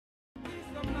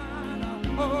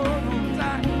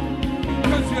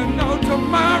No,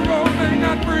 tomorrow may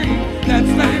not bring that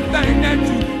same thing that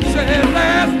you said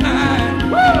last night.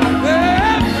 Woo!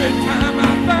 Every time I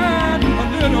find a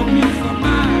little piece of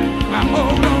mind, I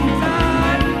hold on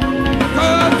tight.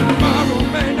 Cause tomorrow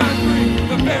may not bring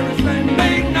the very same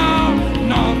thing. No,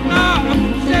 no, no.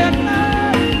 Said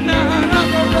none, none of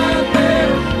the right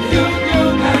there. You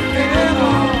that can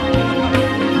all.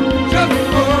 Just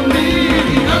for me,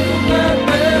 I'm so glad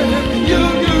that you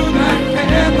that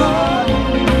can all.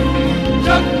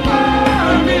 Just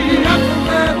for me, I'm so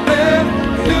glad that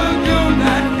you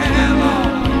that can all.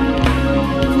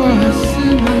 For a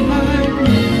sinner like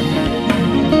me.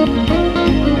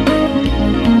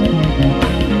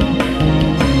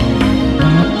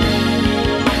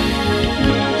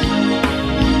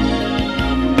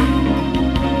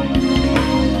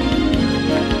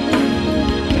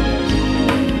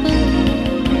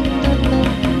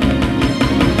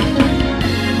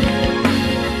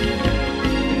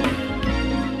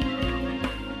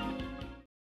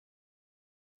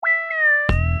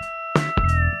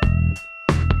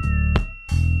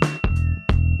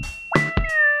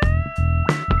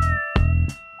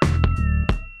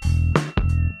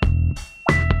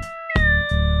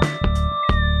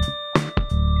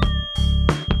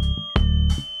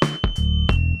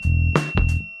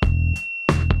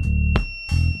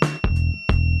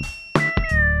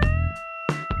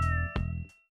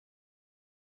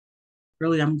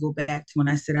 Earlier, I'm going to go back to when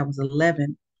I said I was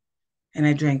 11 and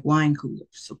I drank wine coolers.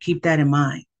 So keep that in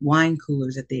mind. Wine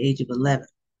coolers at the age of 11.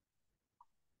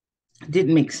 It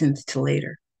didn't make sense till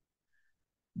later.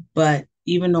 But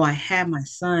even though I had my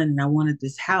son and I wanted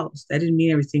this house, that didn't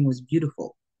mean everything was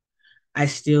beautiful. I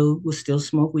still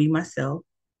smoke weed myself.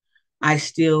 I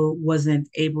still wasn't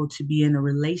able to be in a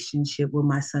relationship with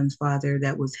my son's father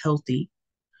that was healthy.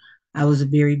 I was a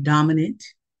very dominant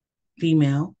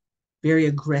female, very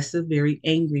aggressive, very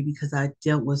angry because I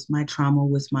dealt with my trauma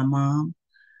with my mom,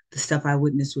 the stuff I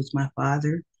witnessed with my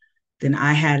father. Then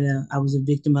I was a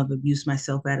victim of abuse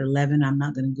myself at 11. I'm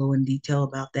not going to go in detail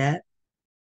about that.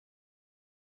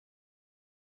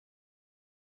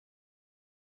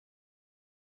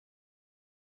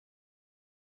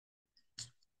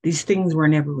 These things were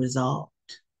never resolved.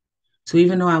 So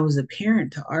even though I was a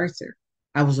parent to Arthur,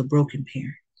 I was a broken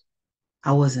parent.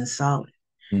 I wasn't solid.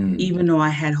 Even though I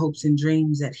had hopes and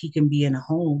dreams that he can be in a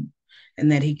home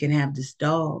and that he can have this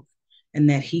dog and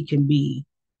that he can be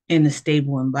in a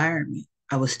stable environment,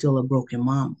 I was still a broken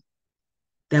mom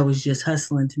that was just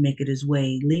hustling to make it his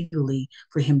way legally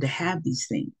for him to have these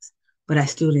things. But I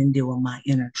still didn't deal with my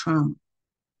inner trauma.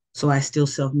 So I still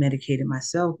self-medicated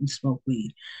myself and smoked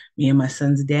weed. Me and my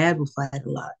son's dad would fight a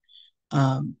lot.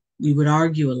 We would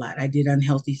argue a lot. I did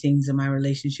unhealthy things in my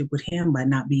relationship with him by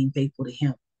not being faithful to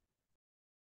him,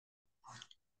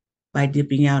 by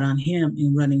dipping out on him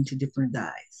and running to different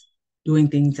guys, doing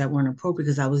things that weren't appropriate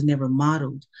because I was never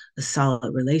modeled a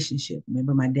solid relationship.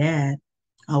 Remember, my dad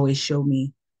always showed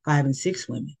me 5 and 6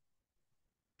 women,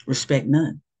 respect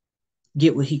none,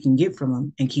 get what he can get from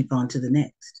them and keep on to the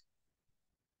next.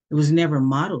 It was never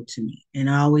modeled to me. And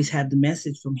I always had the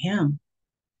message from him,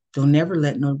 don't never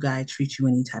let no guy treat you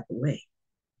any type of way.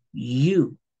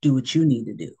 You do what you need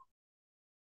to do.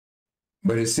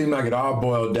 But it seemed like it all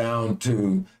boiled down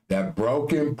to that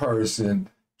broken person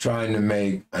trying to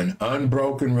make an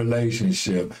unbroken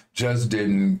relationship just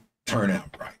didn't turn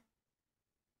out right.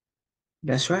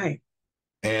 That's right.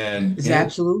 And it's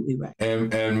absolutely right.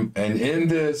 And in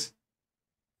this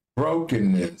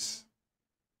brokenness,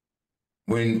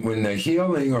 when the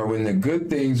healing or when the good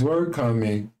things were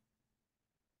coming,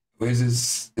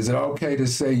 is it okay to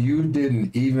say you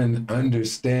didn't even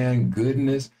understand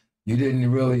goodness? You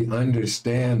didn't really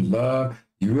understand love.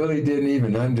 You really didn't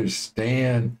even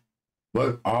understand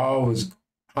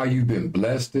how you've been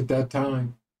blessed at that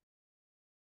time?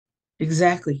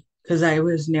 Exactly. Because I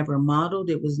was never modeled,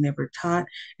 it was never taught,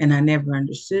 and I never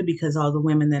understood because all the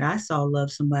women that I saw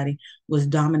love somebody was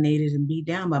dominated and beat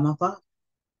down by my father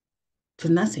to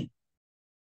nothing.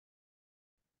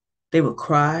 They would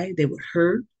cry, they would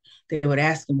hurt, they would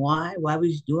ask him why would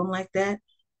you do them like that?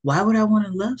 Why would I want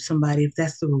to love somebody if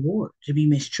that's the reward, to be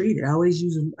mistreated? I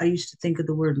used to think of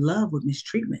the word love with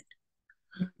mistreatment.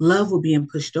 Love with being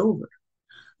pushed over.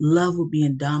 Love with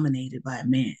being dominated by a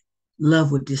man.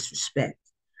 Love with disrespect.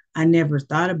 I never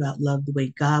thought about love the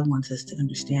way God wants us to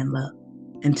understand love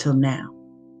until now.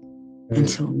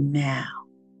 Until now.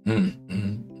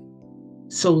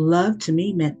 So love to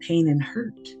me meant pain and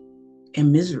hurt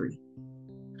and misery.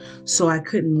 So I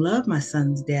couldn't love my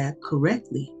son's dad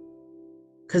correctly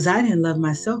because I didn't love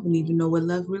myself and even know what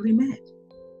love really meant.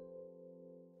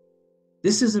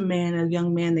 This is a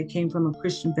young man that came from a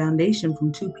Christian foundation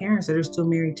from two parents that are still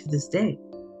married to this day.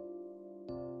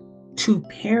 Two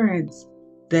parents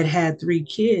that had 3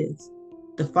 kids.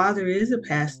 The father is a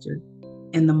pastor,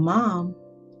 and the mom,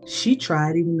 she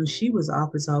tried, even though she was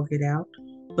off as all get out,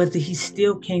 but he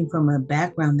still came from a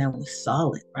background that was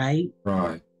solid, right?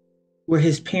 Right. Where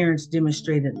his parents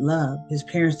demonstrated love, his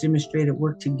parents demonstrated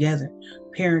work together,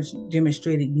 parents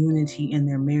demonstrated unity in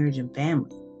their marriage and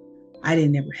family. I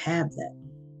didn't ever have that.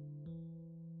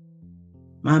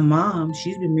 My mom,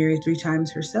 she's been married 3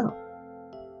 times herself.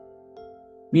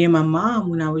 Me and my mom,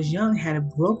 when I was young, had a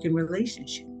broken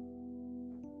relationship.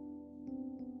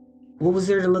 What was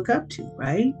there to look up to,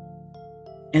 right?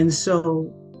 And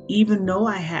so even though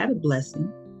I had a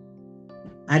blessing,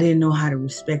 I didn't know how to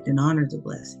respect and honor the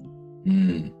blessing.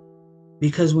 Mm.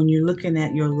 Because when you're looking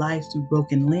at your life through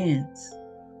broken lens,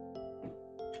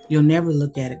 you'll never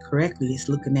look at it correctly. It's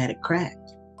looking at it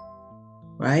cracked,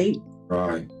 right?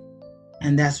 Right.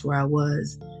 And that's where I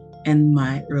was in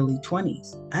my early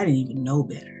 20s. I didn't even know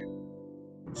better.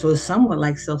 So it's somewhat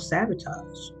like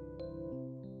self-sabotage.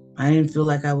 I didn't feel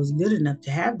like I was good enough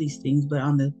to have these things, but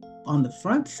on the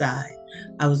front side,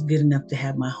 I was good enough to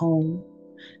have my home.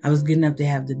 I was good enough to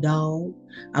have the dog.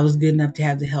 I was good enough to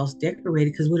have the house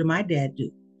decorated, because what did my dad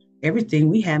do? Everything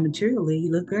we had materially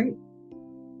looked great,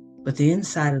 but the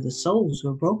inside of the souls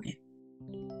were broken.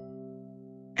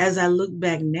 As I look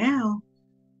back now,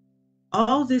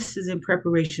 all this is in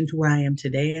preparation to where I am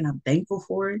today, and I'm thankful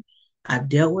for it. I've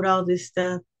dealt with all this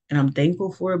stuff, and I'm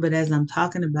thankful for it, but as I'm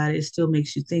talking about it, it still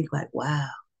makes you think like, wow,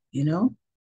 you know?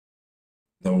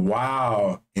 The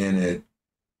wow in it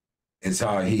is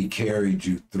how he carried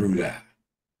you through that.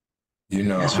 You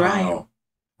know, That's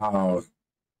how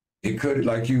it could,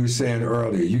 like you were saying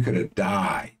earlier, you could have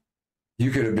died.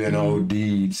 You could have been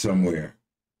OD'd somewhere.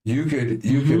 You could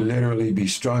literally be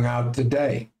strung out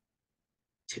today.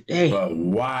 But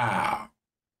wow,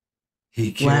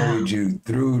 he carried you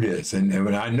through this. And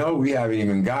when I know we haven't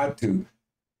even got to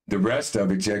the rest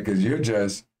of it yet, because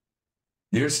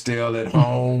you're still at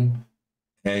home,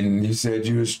 and you said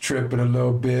you was tripping a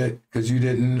little bit because you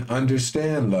didn't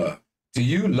understand love. To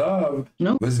you, love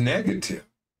was negative.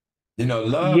 You know,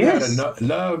 love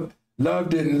love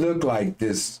didn't look like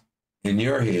this in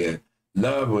your head.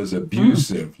 Love was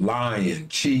abusive, lying,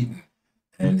 cheating.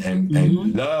 And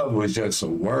love was just a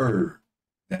word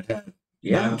that had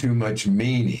not too much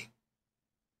meaning.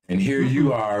 And here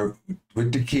you are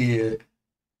with the kid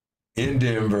in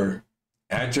Denver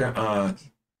at your aunt's.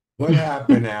 What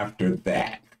happened after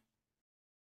that?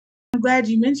 I'm glad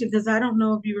you mentioned, because I don't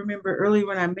know if you remember earlier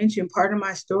when I mentioned part of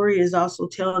my story is also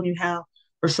telling you how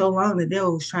for so long the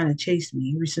devil was trying to chase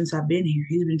me. Ever since I've been here,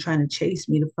 he's been trying to chase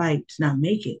me to fight, to not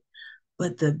make it.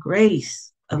 But the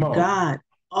grace of God,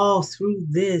 all through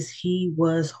this, he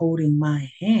was holding my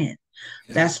hand.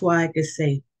 Yeah. That's why I could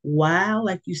say, wow,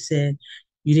 like you said,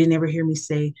 you didn't ever hear me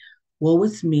say, woe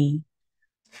is me.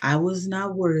 I was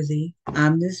not worthy.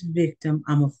 I'm this victim.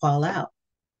 I'm going to fall out.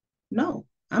 No,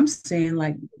 I'm saying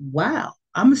like, wow,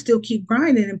 I'm going to still keep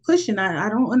grinding and pushing. I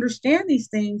don't understand these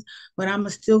things, but I'm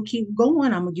going to still keep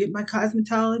going. I'm going to get my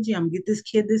cosmetology. I'm going to get this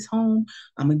kid this home.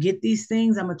 I'm going to get these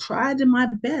things. I'm going to try to my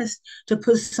best to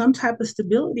put some type of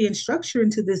stability and structure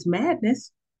into this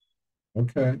madness.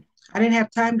 Okay. I didn't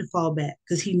have time to fall back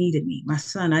because he needed me. My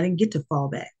son, I didn't get to fall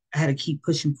back. I had to keep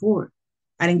pushing forward.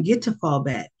 I didn't get to fall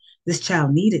back. This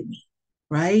child needed me,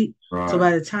 right? So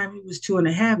by the time he was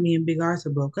 2.5, me and Big Arthur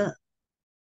broke up.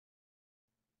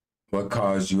 What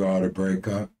caused you all to break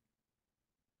up?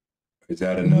 Is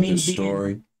that another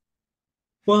story?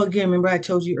 Well, again, remember I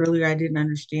told you earlier I didn't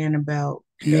understand about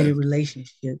committed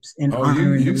relationships and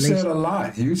honoring you said a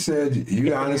lot. You said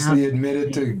you honestly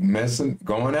admitted to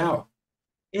going out.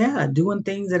 Yeah, doing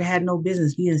things that had no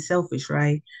business, being selfish,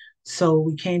 right? So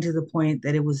we came to the point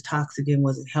that it was toxic and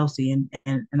wasn't healthy. And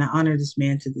I honor this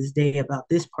man to this day about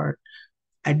this part.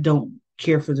 I don't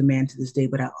care for the man to this day,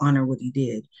 but I honor what he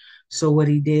did. So what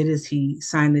he did is he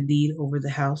signed the deed over the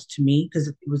house to me because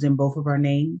it was in both of our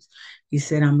names. He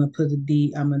said, I'm going to put the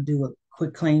deed, I'm going to do a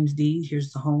quick claims deed.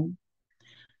 Here's the home.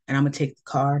 And I'm going to take the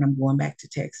car and I'm going back to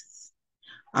Texas.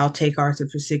 I'll take Arthur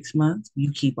for 6 months.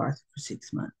 You keep Arthur for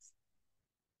 6 months.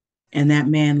 And that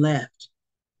man left.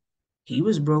 He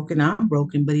was broken, I'm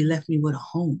broken, but he left me with a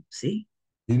home, see?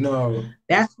 You know,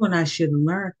 that's when I should have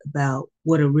learned about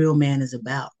what a real man is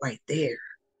about right there.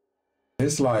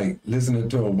 It's like listening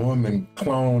to a woman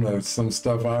clone of some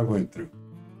stuff I went through.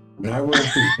 When I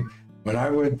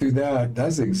went through that,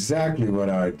 that's exactly what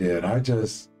I did. I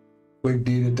just quick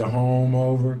deeded the home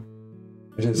over.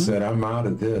 I just said, I'm out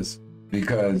of this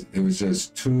because it was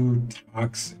just too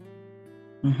toxic.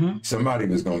 Somebody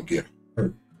was going to get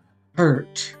hurt.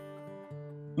 Hurt.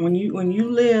 When you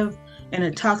live in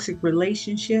a toxic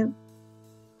relationship,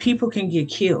 people can get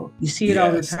killed. You see it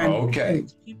all the time. Okay.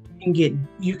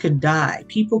 You could die.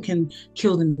 People can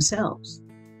kill themselves.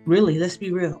 Really, let's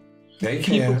be real. They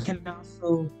People can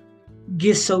also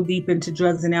get so deep into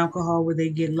drugs and alcohol where they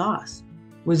get lost,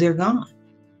 where they're gone.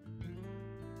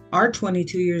 Our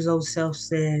 22 years old self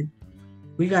said,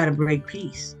 we got to break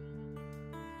peace.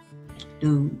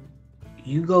 Dude,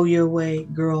 you go your way,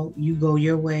 girl, you go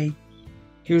your way.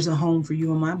 Here's a home for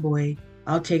you and my boy.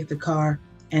 I'll take the car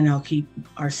and I'll keep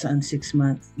our son 6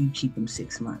 months. You keep him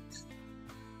 6 months.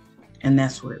 And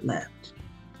that's where it left.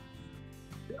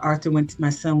 My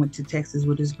son went to Texas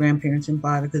with his grandparents and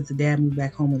father because the dad moved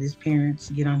back home with his parents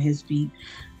to get on his feet.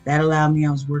 That allowed me,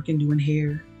 I was working doing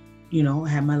hair, I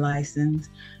had my license,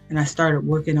 and I started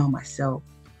working on myself,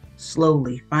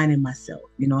 slowly finding myself.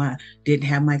 I didn't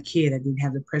have my kid. I didn't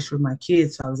have the pressure of my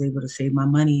kids, so I was able to save my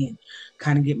money and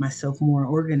kind of get myself more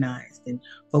organized and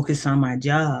focus on my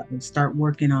job and start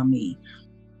working on me.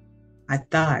 I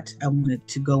thought I wanted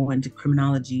to go into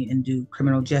criminology and do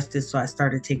criminal justice, so I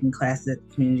started taking classes at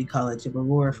the Community College of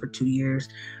Aurora for 2 years,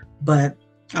 but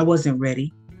I wasn't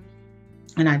ready,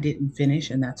 and I didn't finish,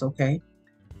 and that's okay.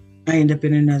 I ended up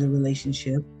in another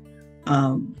relationship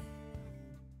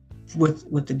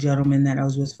with the gentleman that I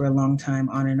was with for a long time,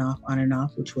 on and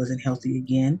off, which wasn't healthy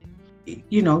again.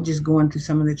 Just going through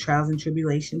some of the trials and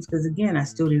tribulations, because again, I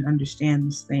still didn't understand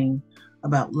this thing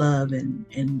about love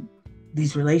and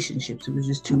these relationships. It was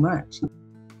just too much.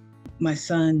 My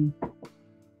son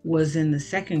was in the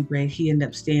 2nd grade. He ended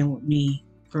up staying with me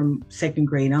from 2nd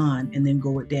grade on and then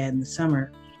go with dad in the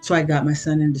summer. So I got my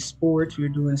son into sports. We were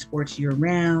doing sports year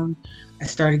round. I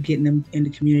started getting him into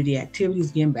community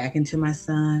activities, getting back into my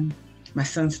son. My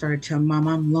son started telling Mom,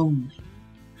 I'm lonely.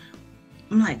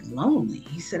 I'm like, lonely?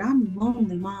 He said, I'm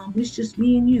lonely, Mom. It's just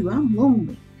me and you. I'm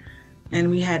lonely. And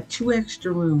we had 2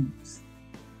 extra rooms.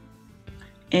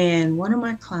 And one of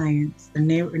my clients, I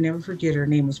never forget, her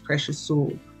name was Precious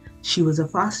Soul. She was a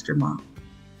foster mom.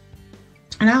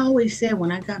 And I always said,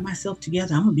 when I got myself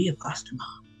together, I'm going to be a foster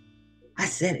mom. I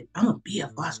said it, I'm going to be a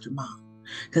foster mom.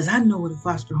 Because I know what a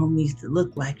foster home needs to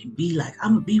look like and be like.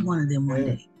 I'm going to be one of them one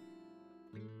day.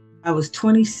 I was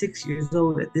 26 years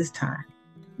old at this time.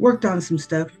 Worked on some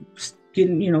stuff,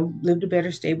 lived a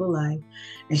better, stable life.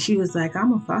 And she was like,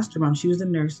 I'm a foster mom. She was a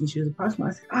nurse and she was a foster mom.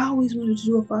 I said, I always wanted to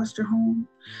do a foster home.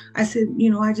 I said,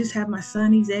 I just have my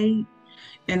son, he's 8.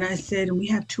 And I said, and we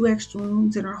have 2 extra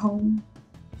rooms in our home.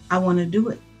 I want to do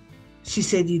it. She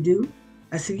said, you do?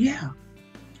 I said, yeah.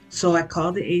 So I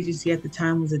called the agency at the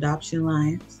time, was Adoption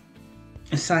Alliance.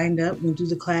 I signed up, went through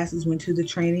the classes, went through the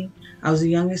training. I was the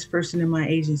youngest person in my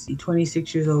agency,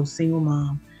 26 years old, single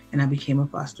mom. And I became a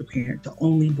foster parent, the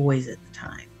only boys at the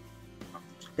time.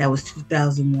 That was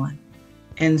 2001.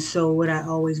 And so what I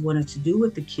always wanted to do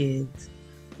with the kids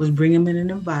was bring them in an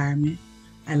environment.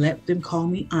 I let them call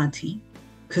me auntie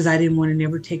because I didn't want to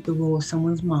never take the role of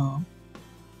someone's mom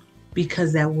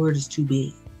because that word is too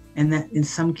big. And that in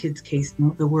some kids' case,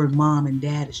 the word mom and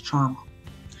dad is trauma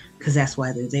because that's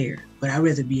why they're there. But I'd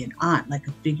rather be an aunt, like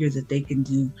a figure that they can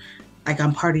do, like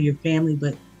I'm part of your family,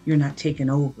 but you're not taking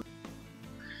over.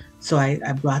 So I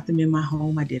brought them in my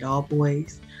home. I did all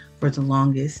boys for the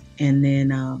longest. And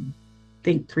then I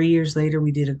think 3 years later,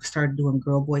 we started doing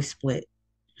girl-boy split.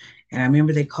 And I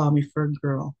remember they called me for a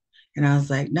girl. And I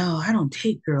was like, no, I don't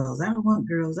take girls. I don't want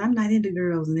girls. I'm not into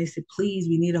girls. And they said, please,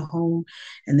 we need a home.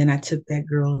 And then I took that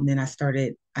girl and then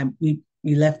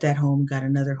we left that home, got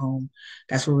another home.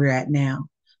 That's where we're at now.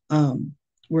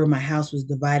 Where my house was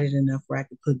divided enough where I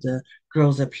could put the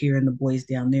girls up here and the boys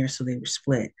down there, so they were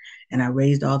split. And I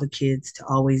raised all the kids to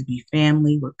always be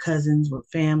family. We're cousins, we're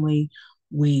family.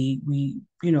 We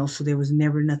so there was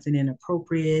never nothing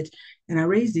inappropriate. And I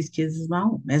raised these kids as my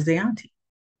own, as their auntie.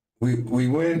 We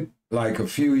went like a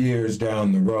few years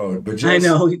down the road, but I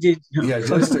know we did. Yeah,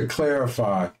 just to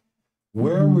clarify,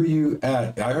 where were you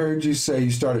at? I heard you say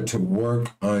you started to work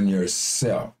on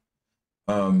yourself.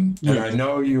 And I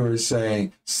know you were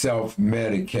saying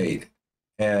self-medicated,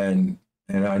 and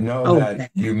I know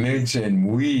that you mentioned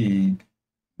weed,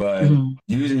 but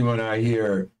usually when I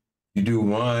hear you do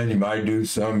one, you might do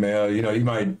some else, you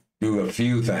might do a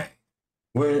few things.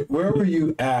 Where were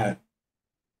you at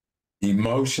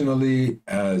emotionally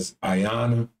as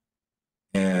Ayanna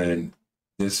and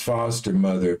this foster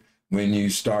mother when you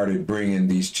started bringing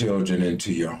these children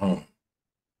into your home?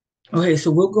 Okay,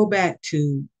 so we'll go back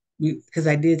to, because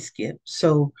I did skip.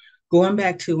 So going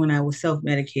back to when I was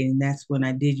self-medicating, that's when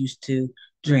I did used to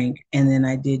drink, and then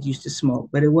I did used to smoke,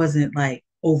 but it wasn't like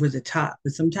over the top.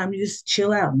 But sometimes you just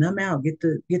chill out, numb out,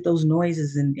 get those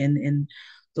noises and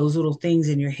those little things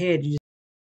in your head. You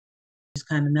just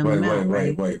kind of numb them out,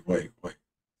 right? Wait.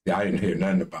 Yeah, I didn't hear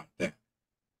nothing about that.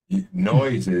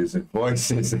 Noises and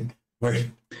voices and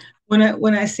wait. When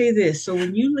I say this, so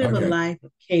when you live a life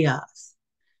of chaos,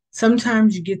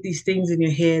 sometimes you get these things in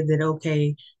your head that,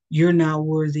 okay, you're not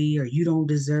worthy, or you don't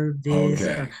deserve this,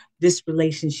 or this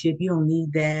relationship, you don't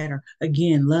need that, or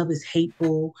again, love is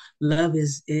hateful, love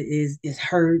is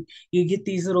hurt. You get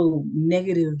these little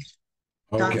negative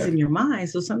thoughts in your mind.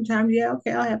 So sometimes, yeah,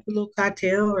 okay, I'll have a little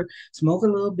cocktail or smoke a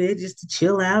little bit just to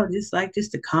chill out, just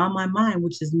to calm my mind,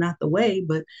 which is not the way,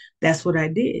 but that's what I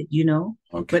did, you know.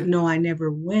 But no, I never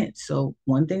went. So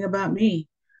one thing about me,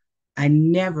 I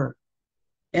never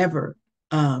ever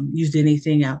used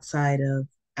anything outside of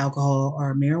alcohol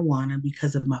or marijuana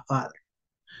because of my father.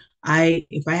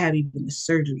 If I have even a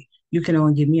surgery, you can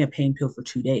only give me a pain pill for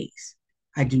 2 days.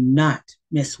 I do not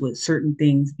mess with certain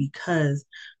things because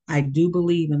I do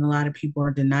believe, and a lot of people are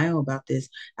in denial about this,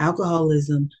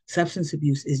 alcoholism, substance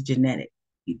abuse is genetic.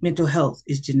 Mental health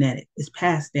is genetic. It's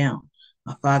passed down.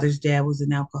 My father's dad was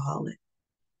an alcoholic.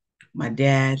 My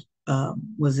dad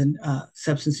was a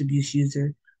substance abuse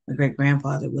user. My great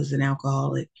grandfather was an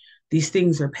alcoholic. These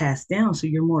things are passed down, so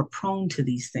you're more prone to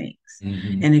these things.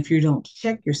 Mm-hmm. And if you don't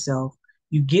check yourself,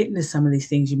 you get into some of these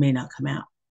things, you may not come out.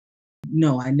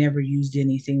 No, I never used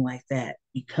anything like that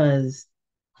because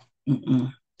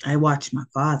I watched my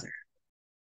father.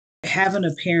 Having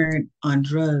a parent on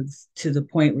drugs to the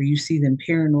point where you see them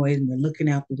paranoid and they're looking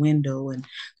out the window and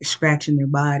they're scratching their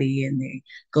body and they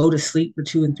go to sleep for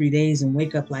 2 and 3 days and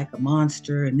wake up like a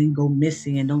monster and then go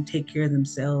missing and don't take care of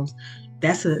themselves.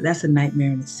 That's a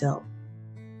nightmare in itself.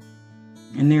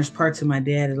 And there's parts of my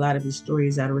dad, a lot of his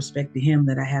stories out of respect to him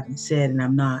that I haven't said, and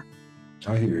I'm not.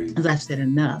 I hear you. Because I've said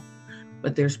enough.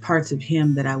 But there's parts of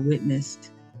him that I witnessed.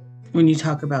 When you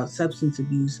talk about substance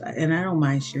abuse, and I don't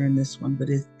mind sharing this one, but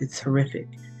it's horrific.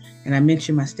 And I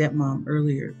mentioned my stepmom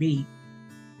earlier, B.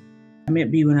 I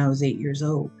met B when I was 8 years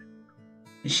old.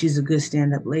 And she's a good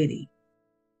stand-up lady.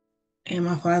 And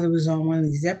my father was on one of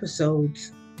these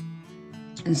episodes.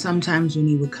 And sometimes when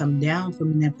he would come down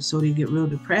from an episode, he'd get real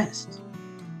depressed.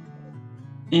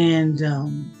 And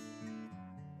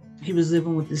he was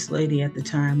living with this lady at the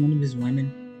time, one of his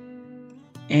women.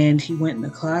 And he went in the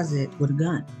closet with a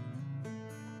gun.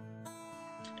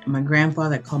 And my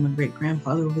grandfather, I called my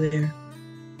great-grandfather over there,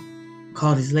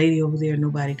 called his lady over there,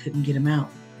 nobody couldn't get him out.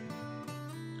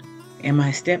 And my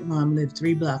stepmom lived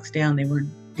 3 blocks down. They weren't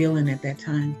dealing at that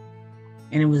time.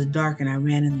 And it was dark, and I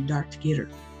ran in the dark to get her.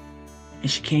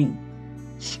 And she came.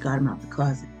 She got him out the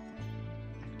closet.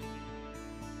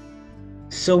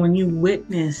 So when you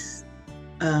witness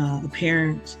a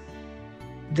parent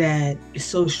that is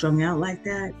so strung out like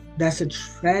that, that's a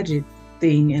tragic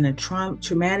thing and a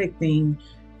traumatic thing.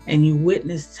 And you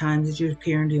witness times that your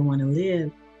parent didn't want to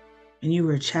live, and you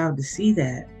were a child to see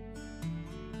that,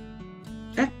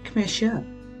 that can mess you up.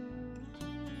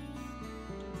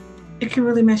 It can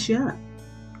really mess you up.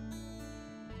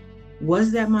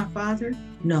 Was that my father?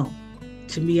 No.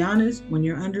 To be honest, when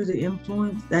you're under the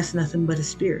influence, that's nothing but a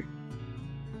spirit.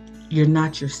 You're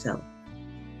not yourself.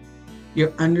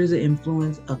 You're under the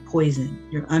influence of poison.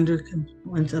 You're under the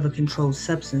influence of a controlled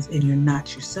substance, and you're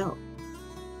not yourself.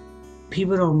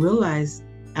 People don't realize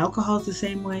alcohol is the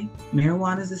same way.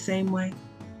 Marijuana is the same way.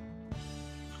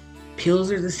 Pills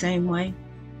are the same way.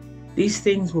 These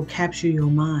things will capture your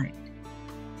mind.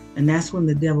 And that's when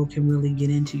the devil can really get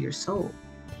into your soul,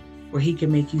 where he can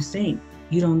make you think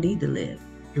you don't need to live.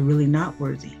 You're really not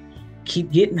worthy.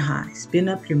 Keep getting high. Spend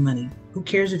up your money. Who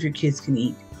cares if your kids can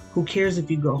eat? Who cares if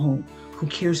you go home? Who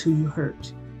cares who you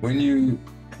hurt? When you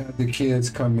have the kids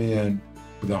come in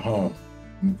to the home,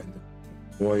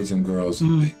 boys and girls,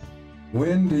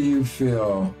 when do you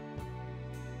feel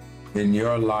in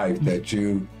your life that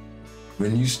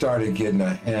when you started getting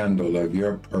a handle of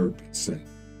your purpose and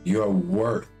your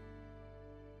worth?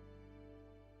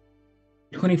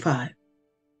 25.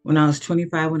 When I was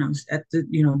 25, when I was at the,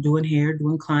 doing hair,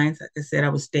 doing clients, like I said, I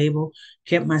was stable,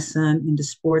 kept my son into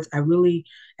sports. I really,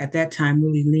 at that time,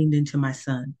 really leaned into my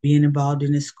son, being involved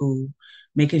in his school,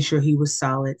 making sure he was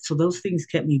solid. So those things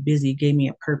kept me busy, gave me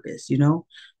a purpose,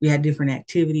 We had different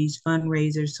activities,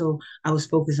 fundraisers. So I was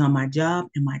focused on my job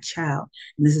and my child.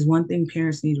 And this is one thing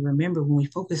parents need to remember: when we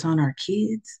focus on our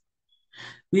kids,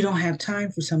 we don't have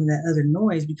time for some of that other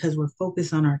noise because we're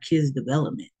focused on our kids'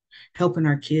 development, helping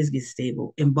our kids get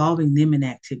stable, involving them in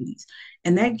activities.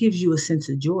 And that gives you a sense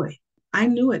of joy. I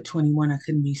knew at 21 I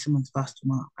couldn't be someone's foster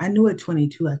mom. I knew at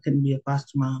 22 I couldn't be a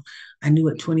foster mom. I knew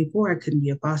at 24 I couldn't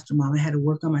be a foster mom. I had to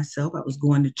work on myself. I was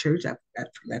going to church. I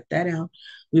left that out.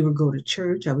 We would go to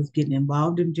church. I was getting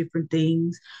involved in different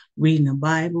things, reading the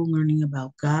Bible, learning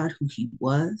about God, who he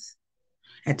was.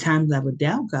 At times I would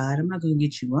doubt God. I'm not going to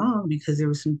get you wrong, because there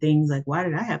were some things like, why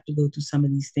did I have to go through some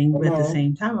of these things? But at the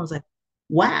same time, I was like,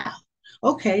 wow,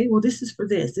 okay, well, this is for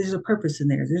this. There's a purpose in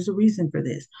there. There's a reason for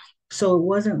this. So it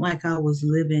wasn't like I was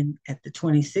living at the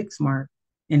 26 mark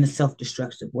in a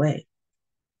self-destructive way.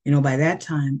 You know, by that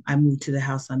time, I moved to the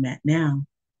house I'm at now.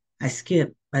 I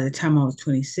skipped. By the time I was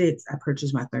 26, I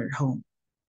purchased my third home.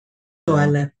 So I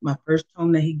left my first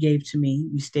home that he gave to me.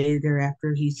 We stayed there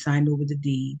after he signed over the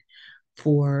deed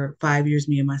for 5 years,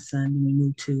 me and my son. And we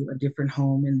moved to a different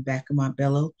home in the back of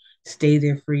Montbello, stayed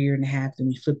there for a year and a half. Then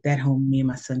we flipped that home. Me and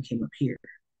my son came up here.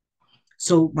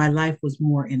 So my life was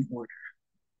more in order.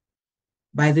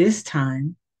 By this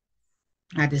time,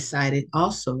 I decided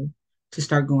also to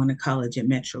start going to college at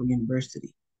Metro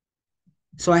University.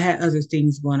 So I had other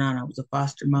things going on. I was a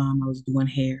foster mom. I was doing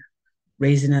hair,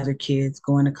 raising other kids,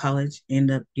 going to college, end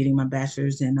up getting my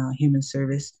bachelor's in human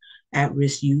service,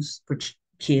 at-risk youth for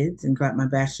kids, and got my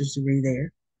bachelor's degree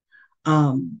there.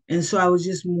 And so I was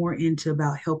just more into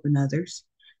about helping others,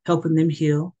 helping them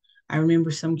heal. I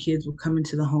remember some kids would come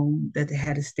into the home that they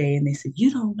had to stay, and they said, "You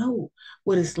don't know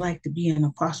what it's like to be in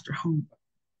a foster home."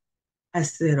 I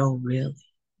said, "Oh, really?"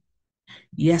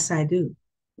 "Yes, I do."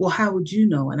 "Well, how would you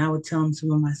know?" And I would tell them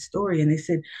some of my story, and they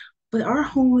said, "But our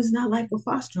home is not like a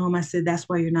foster home." I said, "That's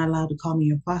why you're not allowed to call me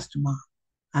your foster mom.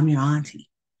 I'm your auntie.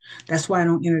 That's why I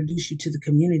don't introduce you to the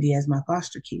community as my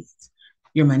foster kids.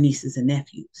 You're my nieces and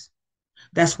nephews.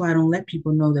 That's why I don't let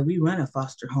people know that we run a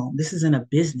foster home. This isn't a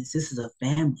business. This is a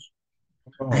family."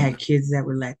 I had kids that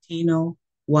were Latino,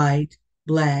 white,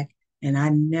 Black, and I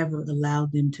never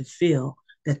allowed them to feel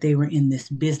that they were in this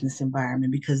business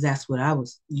environment, because that's what I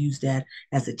was used at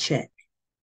as a check.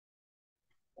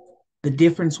 The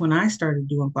difference when I started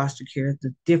doing foster care,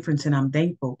 the difference, and I'm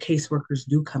thankful, caseworkers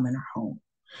do come in our home.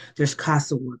 There's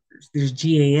CASA workers, there's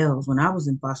GALs. When I was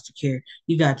in foster care,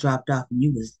 you got dropped off and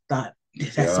you was thought,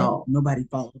 that's all. Nobody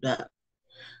followed up.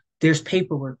 There's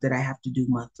paperwork that I have to do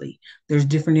monthly. There's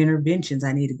different interventions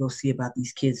I need to go see about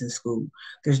these kids in school.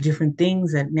 There's different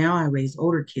things that now I raise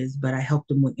older kids, but I help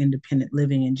them with independent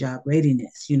living and job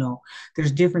readiness. You know,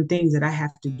 there's different things that I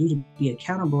have to do to be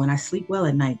accountable, and I sleep well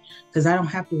at night because I don't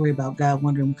have to worry about God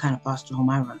wondering what kind of foster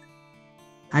home I run.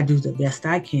 I do the best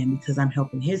I can because I'm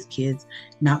helping his kids,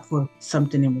 not for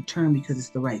something in return, because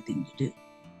it's the right thing to do.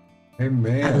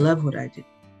 Amen. I love what I do.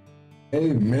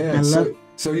 Amen.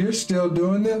 So you're still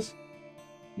doing this?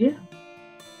 Yeah.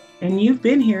 And you've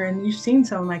been here and you've seen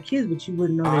some of my kids, but you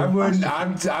wouldn't know.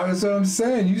 That's what I'm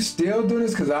saying. You still doing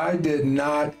this? Because I did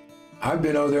not. I've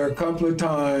been over there a couple of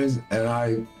times, and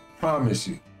I promise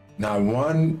you, not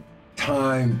one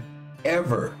time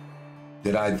ever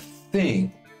did I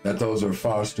think that those are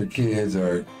foster kids,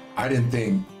 or I didn't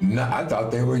think. No, I thought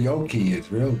they were your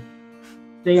kids. Really?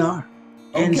 They are.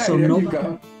 Okay, and so there you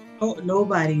go.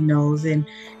 Nobody knows. And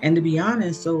to be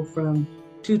honest, so from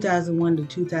 2001 to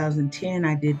 2010,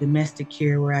 I did domestic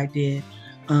care, where I did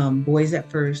boys at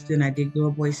first, then I did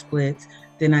girl boy splits,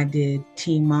 then I did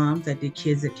teen moms, I did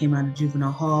kids that came out of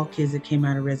juvenile hall, kids that came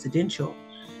out of residential.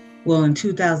 Well, in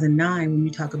 2009, when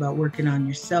you talk about working on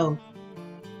yourself,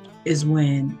 is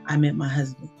when I met my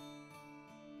husband.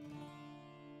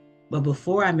 But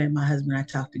before I met my husband, I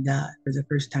talked to God for the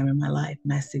first time in my life.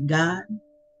 And I said, "God,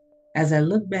 as I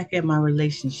look back at my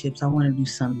relationships, I want to do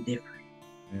something different.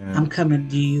 Yeah. I'm coming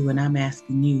to you and I'm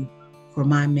asking you for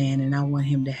my man, and I want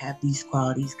him to have these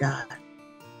qualities, God.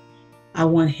 I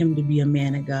want him to be a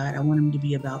man of God. I want him to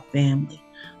be about family.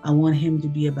 I want him to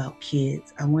be about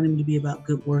kids. I want him to be about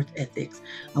good work ethics.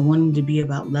 I want him to be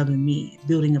about loving me,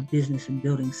 building a business and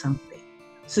building something."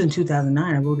 So in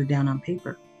 2009, I wrote it down on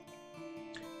paper.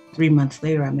 3 months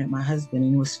later, I met my husband,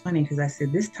 and it was funny because I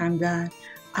said, "This time, God,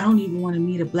 I don't even want to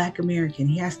meet a Black American.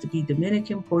 He has to be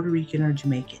Dominican, Puerto Rican, or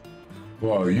Jamaican."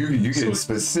 Well, you get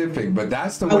specific, but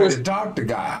that's the way to talk to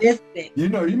God. Specific. You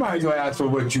know, you might as well ask for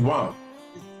what you want.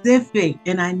 Specific.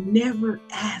 And I never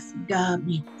asked God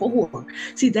before.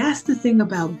 See, that's the thing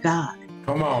about God.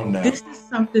 Come on now. This is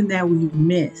something that we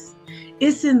miss.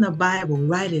 It's in the Bible.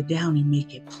 Write it down and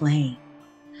make it plain.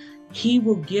 He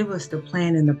will give us the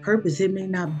plan and the purpose. It may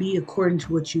not be according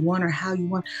to what you want or how you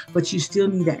want, but you still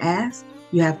need to ask.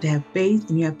 You have to have faith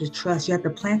and you have to trust. You have to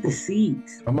plant the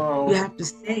seeds. Come on. You have to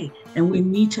stay. And we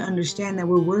need to understand that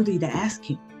we're worthy to ask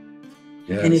him.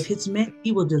 Yes. And if it's meant,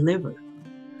 he will deliver.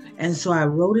 And so I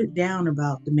wrote it down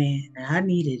about the man and I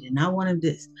needed and I wanted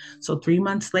this. So 3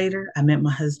 months later, I met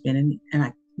my husband and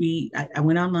I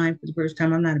went online for the first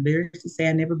time. I'm not embarrassed to say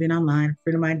I've never been online. A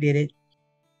friend of mine did it.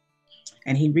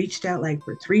 And he reached out like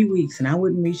for 3 weeks and I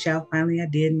wouldn't reach out. Finally, I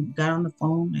did and got on the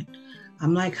phone and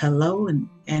I'm like, hello.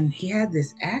 And he had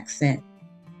this accent.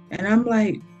 And I'm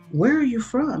like, where are you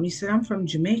from? He said, I'm from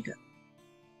Jamaica.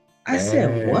 I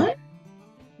said, what?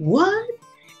 What?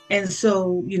 And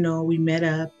so, we met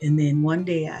up. And then one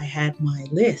day I had my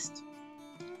list.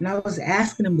 And I was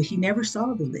asking him, but he never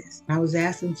saw the list. I was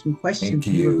asking some questions.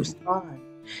 He would respond.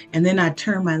 And then I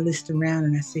turned my list around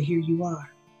and I said, here you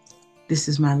are. This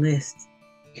is my list.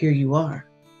 Here you are.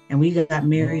 And we got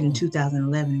married in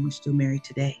 2011 and we're still married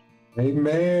today.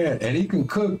 Amen. And he can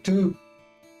cook too.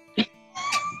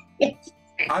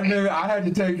 I remember I had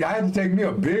to take me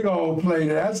a big old plate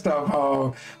of that stuff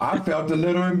home. I felt a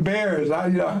little embarrassed.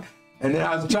 And then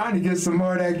I was trying to get some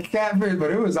more of that catfish,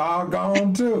 but it was all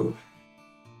gone too.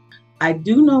 I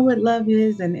do know what love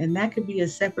is, and that could be a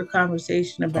separate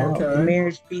conversation about the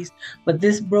marriage piece. But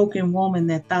this broken woman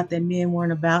that thought that men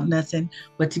weren't about nothing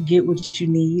but to get what you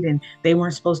need, and they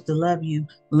weren't supposed to love you,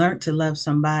 learned to love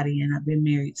somebody, and I've been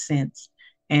married since.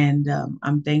 And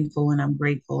I'm thankful and I'm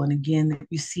grateful. And again,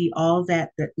 you see all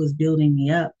that was building me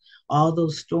up, all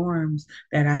those storms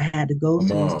that I had to go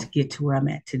through to get to where I'm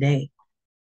at today.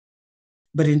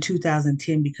 But in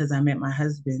 2010, because I met my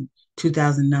husband,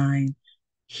 2009,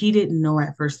 he didn't know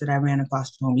at first that I ran a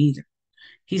foster home either.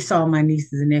 He saw my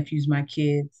nieces and nephews, my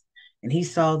kids, and he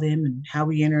saw them and how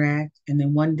we interact. And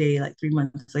then one day, like 3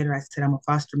 months later, I said, I'm a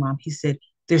foster mom. He said,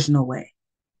 there's no way.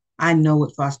 I know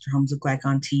what foster homes look like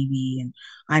on TV, and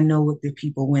I know what the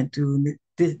people went through. And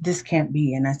this can't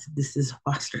be. And I said, this is a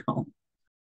foster home.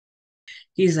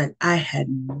 He's like, I had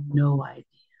no idea.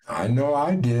 I know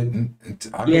I didn't.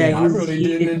 I really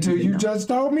didn't until you just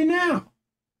told me now.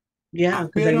 Yeah,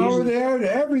 I've been over there to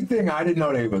everything. I didn't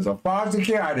know there was a foster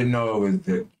care. I didn't know it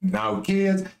was now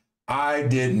kids. I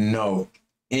didn't know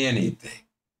anything.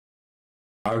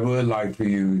 I would like for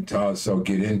you to also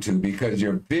get into, because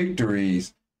your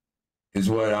victories is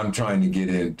what I'm trying to get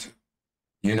into.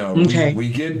 We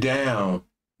get down,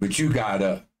 but you got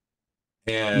up.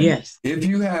 And if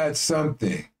you had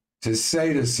something to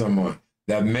say to someone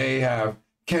that may have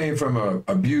came from an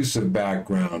abusive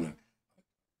background,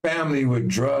 family with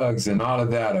drugs and all of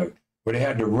that, where they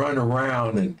had to run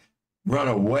around and run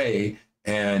away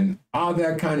and all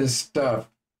that kind of stuff,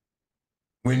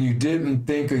 when you didn't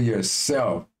think of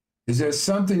yourself, is there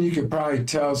something you could probably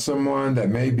tell someone that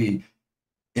may be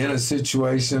in a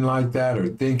situation like that or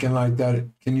thinking like that?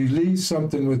 Can you leave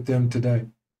something with them today?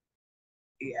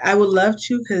 I would love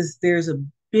to, because there's a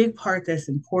big part that's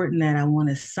important that I want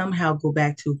to somehow go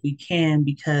back to if we can,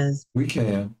 because we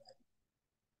can.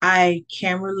 I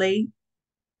can relate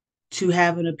to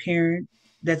having a parent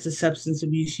that's a substance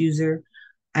abuse user.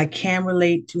 I can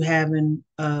relate to having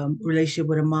a relationship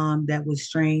with a mom that was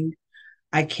strained.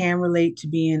 I can relate to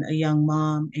being a young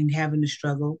mom and having to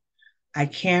struggle. I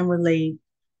can relate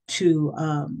to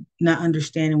not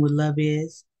understanding what love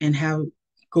is and how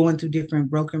going through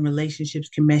different broken relationships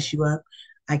can mess you up.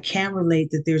 I can relate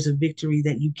that there's a victory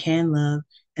that you can love,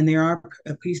 and there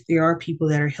are people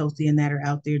that are healthy and that are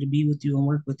out there to be with you and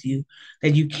work with you,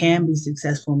 that you can be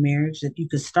successful in marriage, that you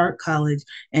could start college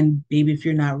and maybe if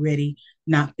you're not ready,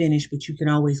 not finish, but you can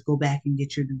always go back and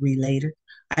get your degree later.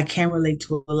 I can relate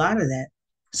to a lot of that.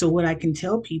 So what I can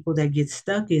tell people that get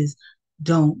stuck is,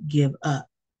 don't give up.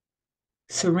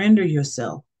 Surrender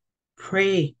yourself.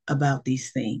 Pray about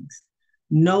these things.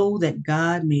 Know that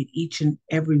God made each and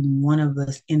every one of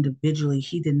us individually.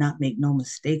 He did not make no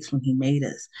mistakes when he made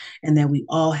us, and that we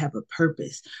all have a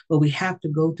purpose. But we have to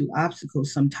go through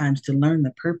obstacles sometimes to learn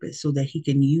the purpose so that he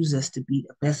can use us to be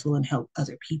a vessel and help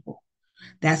other people.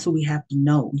 That's what we have to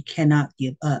know. We cannot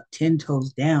give up. 10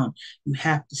 toes down. You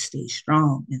have to stay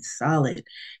strong and solid,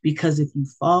 because if you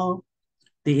fall,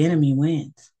 the enemy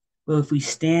wins. But if we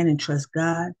stand and trust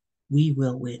God, we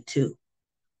will win too.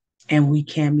 And we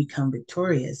can become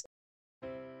victorious.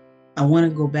 I want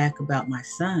to go back about my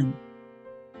son,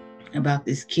 about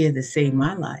this kid that saved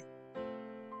my life,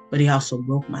 but he also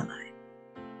broke my life.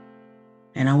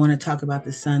 And I want to talk about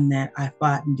the son that I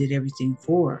fought and did everything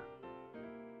for,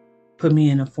 put me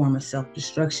in a form of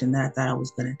self-destruction that I thought I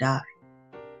was going to die.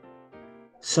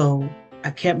 So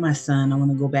I kept my son. I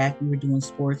want to go back. We were doing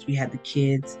sports. We had the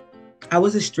kids. I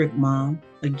was a strict mom.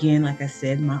 Again, like I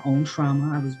said, my own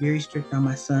trauma. I was very strict on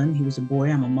my son. He was a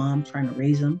boy. I'm a mom trying to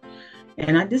raise him.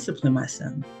 And I disciplined my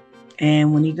son.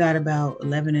 And when he got about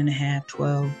 11 and a half,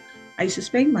 12, I used to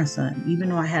spank my son. Even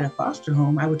though I had a foster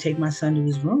home, I would take my son to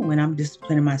his room and I'm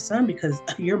disciplining my son because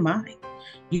you're mine.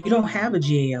 You don't have a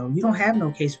GAO. You don't have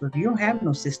no caseworker. You don't have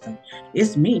no system.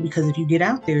 It's me, because if you get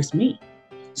out there, it's me.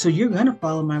 So you're going to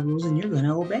follow my rules and you're going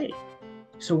to obey.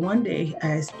 So one day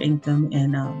I spanked him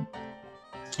and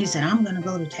he said, I'm going to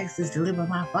go to Texas to live with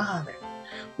my father.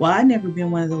 Well, I've never been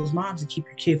one of those moms to keep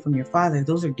your kid from your father.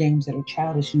 Those are games that are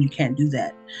childish and you can't do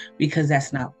that because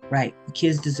that's not right. The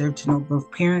kids deserve to know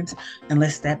both parents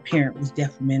unless that parent was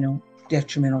detrimental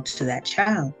to that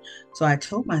child. So I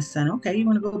told my son, okay, you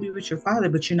want to go be with your father,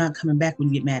 but you're not coming back when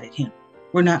you get mad at him.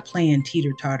 We're not playing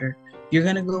teeter-totter. You're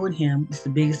going to go with him. It's the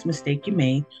biggest mistake you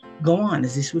made. Go on.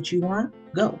 Is this what you want?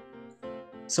 Go.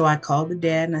 So I called the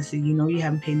dad and I said, you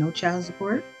haven't paid no child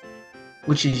support,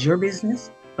 which is your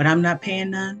business, but I'm not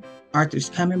paying none. Arthur's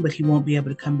coming, but he won't be able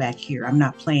to come back here. I'm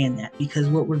not playing that, because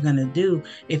what we're going to do,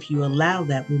 if you allow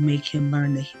that, will make him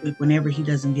learn that whenever he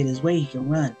doesn't get his way, he can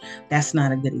run. That's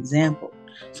not a good example.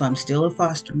 So I'm still a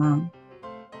foster mom.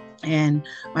 And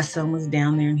my son was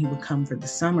down there and he would come for the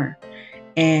summer.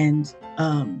 And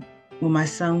when my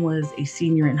son was a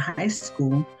senior in high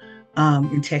school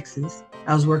in Texas,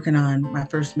 I was working on my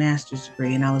first master's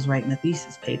degree and I was writing a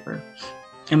thesis paper.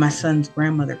 And my son's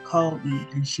grandmother called me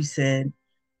and she said,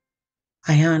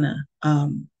 Ayanna,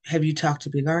 have you talked to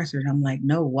Big Arthur? And I'm like,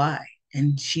 no, why?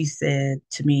 And she said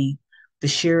to me, the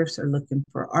sheriffs are looking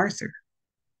for Arthur,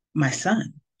 my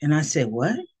son. And I said,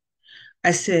 what?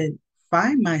 I said,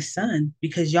 find my son,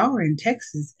 because y'all are in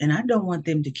Texas and I don't want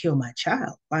them to kill my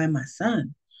child. Find my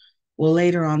son. Well,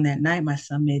 later on that night, my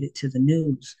son made it to the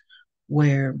news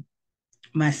where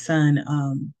my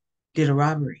son did a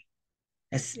robbery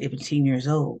at 17 years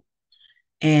old.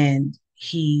 And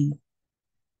he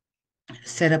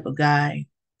set up a guy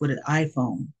with an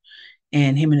iPhone,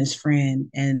 and him and his friend,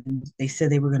 and they said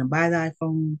they were going to buy the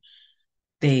iPhone.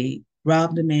 They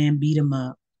robbed the man, beat him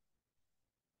up,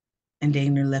 and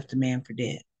dang near left the man for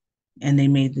dead. And they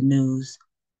made the news,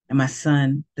 and my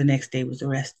son the next day was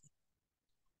arrested.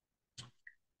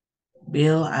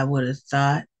 Bill, I would have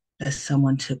thought that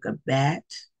someone took a bat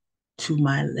to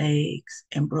my legs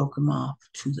and broke them off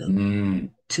to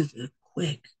the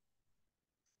quick.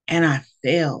 And I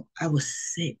fell. I was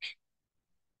sick.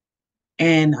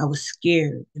 And I was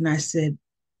scared. And I said,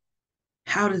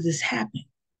 how did this happen?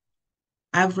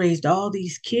 I've raised all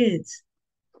these kids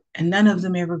and none of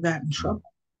them ever got in trouble.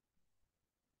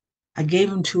 I gave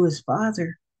him to his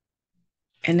father.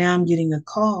 And now I'm getting a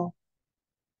call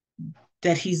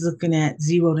that he's looking at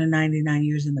 0 to 99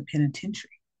 years in the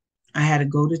penitentiary. I had to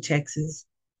go to Texas.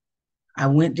 I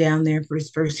went down there for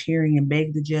his first hearing and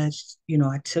begged the judge.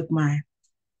 I took my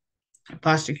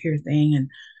foster care thing and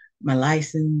my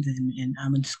license, and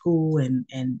I'm in school and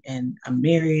I'm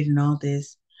married and all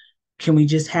this. Can we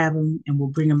just have him and we'll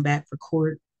bring him back for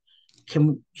court?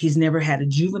 He's never had a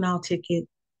juvenile ticket.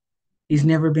 He's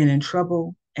never been in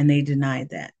trouble. And they denied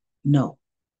that. No.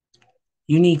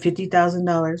 You need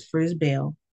 $50,000 for his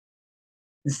bail.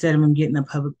 Instead of him getting a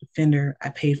public defender, I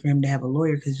paid for him to have a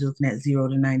lawyer because he's looking at 0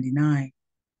 to 99.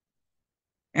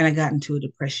 And I got into a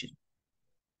depression.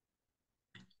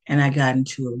 And I got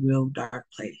into a real dark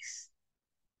place.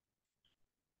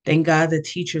 Thank God the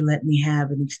teacher let me have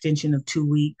an extension of 2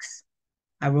 weeks.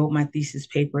 I wrote my thesis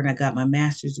paper and I got my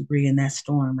master's degree in that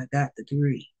storm. I got the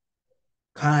degree.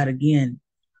 God again.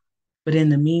 But in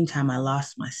the meantime, I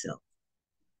lost myself.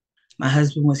 My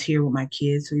husband was here with my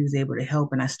kids, so he was able to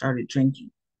help, and I started drinking.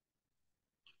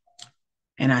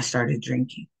 And I started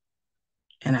drinking.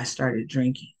 And I started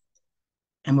drinking.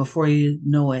 And before you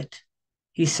know it,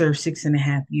 he served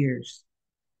 6.5 years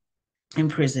in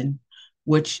prison,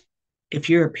 which if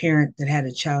you're a parent that had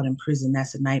a child in prison,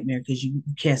 that's a nightmare because you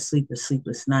can't sleep a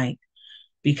sleepless night.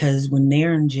 Because when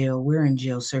they're in jail, we're in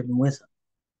jail serving with them.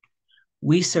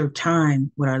 We serve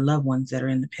time with our loved ones that are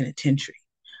in the penitentiary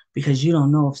because you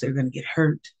don't know if they're going to get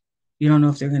hurt. You don't know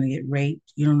if they're going to get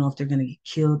raped. You don't know if they're going to get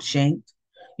killed, shanked.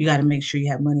 You got to make sure you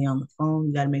have money on the phone.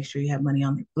 You got to make sure you have money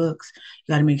on their books.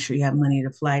 You got to make sure you have money to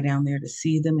fly down there to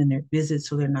see them in their visits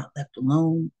so they're not left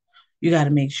alone. You got to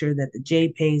make sure that the J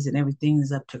pays and everything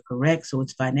is up to correct, so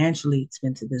it's financially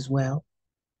expensive as well,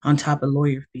 on top of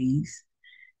lawyer fees.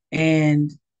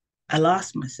 And I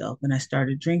lost myself and I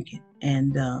started drinking.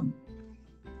 And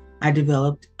I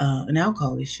developed an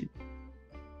alcohol issue.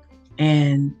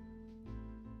 And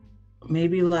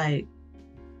maybe like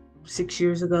 6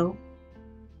 years ago,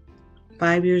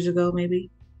 5 years ago, maybe,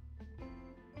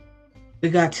 we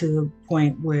got to the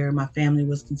point where my family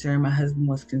was concerned, my husband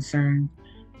was concerned,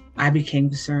 I became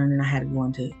concerned, and I had to go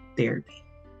into therapy.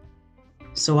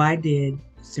 So I did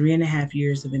 3.5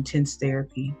 years of intense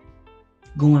therapy,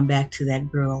 going back to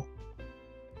that girl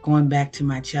going back to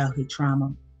my childhood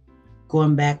trauma,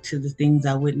 going back to the things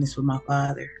I witnessed with my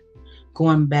father,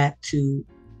 going back to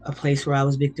a place where I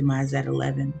was victimized at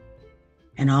 11.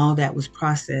 And all that was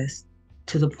processed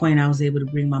to the point I was able to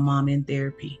bring my mom in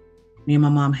therapy. Me and my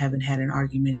mom haven't had an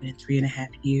argument in 3.5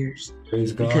 years.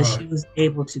 Praise because God. she was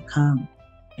able to come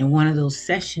in one of those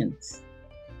sessions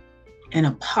and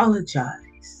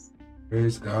apologize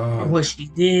Praise God. for what she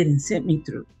did and sent me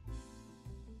through.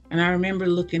 And I remember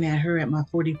looking at her at my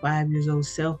 45 years old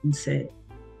self and said,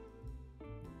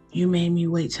 you made me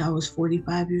wait till I was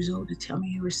 45 years old to tell me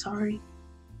you were sorry,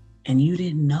 and you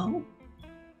didn't know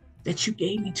that you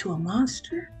gave me to a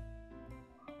monster?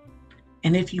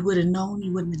 And if you would have known,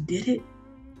 you wouldn't have did it.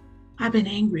 I've been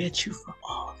angry at you for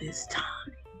all this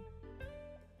time.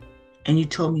 And you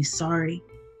told me sorry.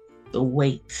 The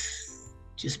weights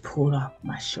just pulled off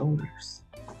my shoulders.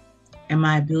 And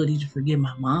my ability to forgive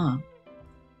my mom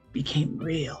became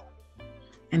real.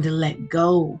 And to let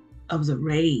go of the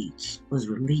rage was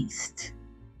released.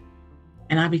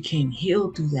 And I became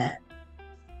healed through that.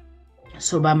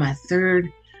 So by my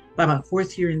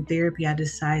fourth year in therapy, I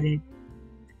decided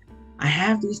I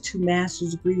have these 2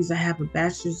 master's degrees. I have a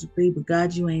bachelor's degree, but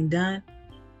God, you ain't done.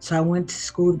 So I went to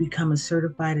school to become a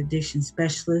certified addiction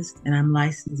specialist, and I'm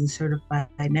licensed and certified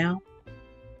now.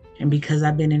 And because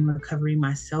I've been in recovery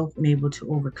myself and able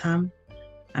to overcome,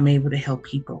 I'm able to help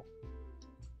people.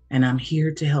 And I'm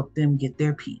here to help them get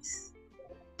their peace,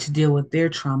 to deal with their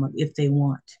trauma if they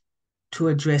want, to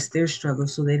address their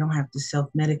struggles so they don't have to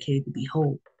self-medicate to be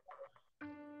whole,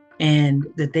 and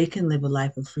that they can live a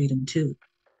life of freedom too.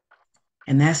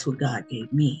 And that's what God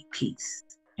gave me, peace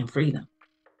and freedom.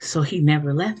 So he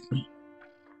never left me.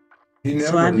 He never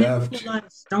so I've left been through a lot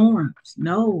of storms.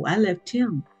 No, I left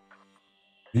him.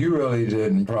 you. Really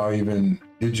didn't probably even,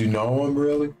 did you know him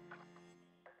really?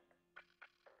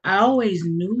 I always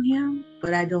knew him,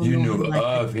 but I don't You know knew him like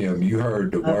of him. You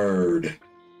heard the word,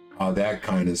 all that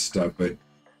kind of stuff, but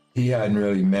he hadn't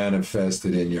really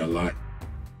manifested in your life.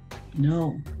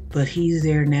 No, but he's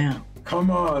there now.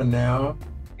 Come on now.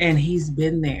 And he's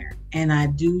been there. And I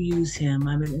do use him.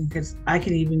 I mean, because I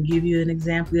can even give you an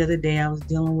example. The other day, I was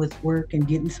dealing with work and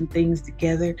getting some things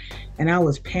together, and I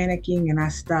was panicking, and I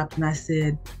stopped and I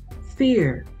said,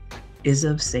 fear is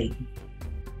of Satan.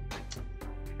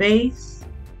 Faith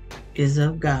is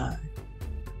of God.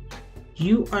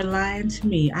 You are lying to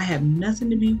me. I have nothing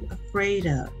to be afraid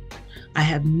of. I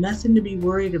have nothing to be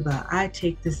worried about. I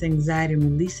take this anxiety and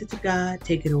release it to God,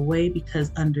 take it away,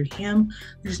 because under him,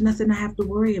 there's nothing I have to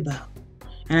worry about.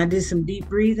 And I did some deep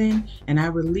breathing, and I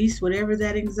released whatever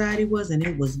that anxiety was, and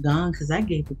it was gone because I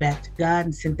gave it back to God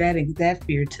and sent that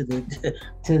fear to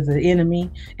the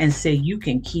enemy and say, you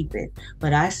can keep it.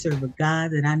 But I serve a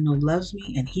God that I know loves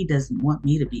me, and he doesn't want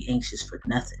me to be anxious for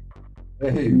nothing.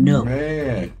 Amen. No.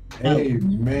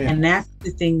 Amen. And that's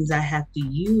the things I have to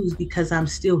use because I'm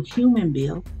still human,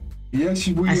 Bill. Yes,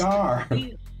 we are.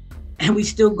 And we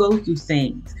still go through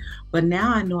things. But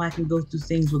now I know I can go through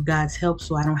things with God's help,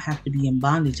 so I don't have to be in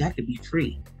bondage. I could be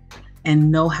free and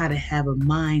know how to have a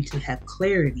mind to have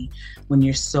clarity when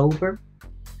you're sober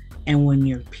and when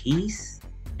you're peace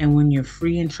and when you're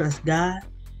free and trust God.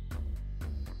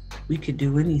 We could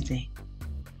do anything.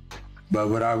 But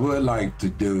what I would like to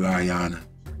do, Ayanna,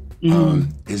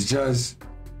 is just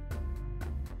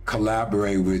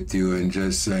collaborate with you and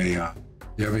just say,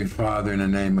 Heavenly Father, in the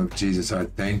name of Jesus, I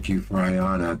thank you for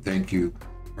Ayanna. I thank you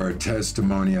for her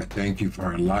testimony. I thank you for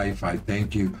her life. I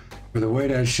thank you for the way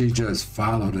that she just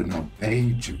followed and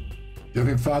obeyed you.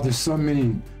 Heavenly Father, so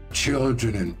many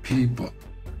children and people,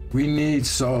 we need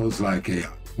souls like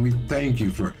Ayanna. We thank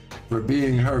you for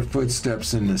being her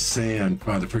footsteps in the sand,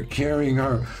 Father, for carrying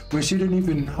her when she didn't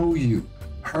even know you,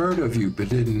 heard of you, but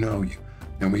didn't know you.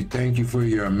 And we thank you for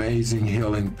your amazing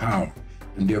healing power.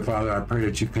 And dear Father, I pray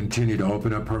that you continue to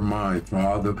open up her mind for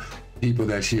all the people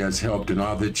that she has helped and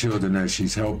all the children that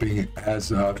she's helping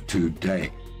as of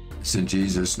today. It's in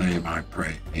Jesus' name I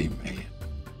pray. Amen.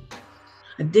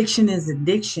 Addiction is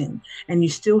addiction, and you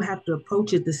still have to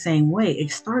approach it the same way.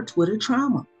 It starts with a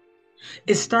trauma.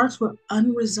 It starts with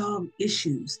unresolved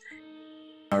issues.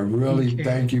 I really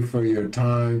thank you for your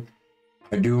time.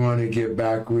 I do want to get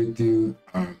back with you.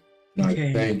 I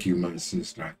thank you, my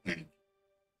sister. I thank you.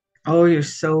 Oh, you're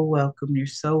so welcome. You're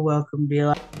so welcome,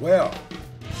 Bill. Well,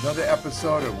 another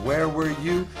episode of Where Were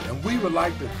You? And we would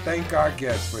like to thank our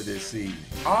guests for this evening.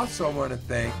 Also want to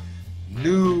thank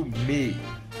New Me.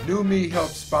 New Me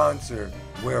helps sponsor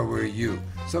Where Were You?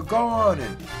 So go on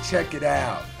and check it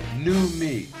out. New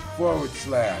Me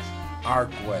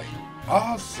 /Arkway.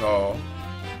 Also,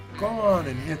 go on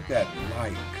and hit that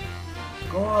like.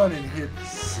 Go on and hit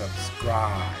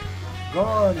subscribe. go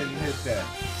on and hit that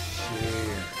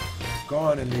share. Go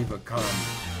on and leave a comment.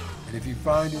 And if you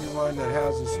find anyone that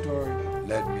has a story,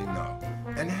 let me know.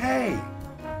 And hey,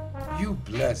 you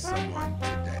bless someone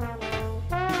today.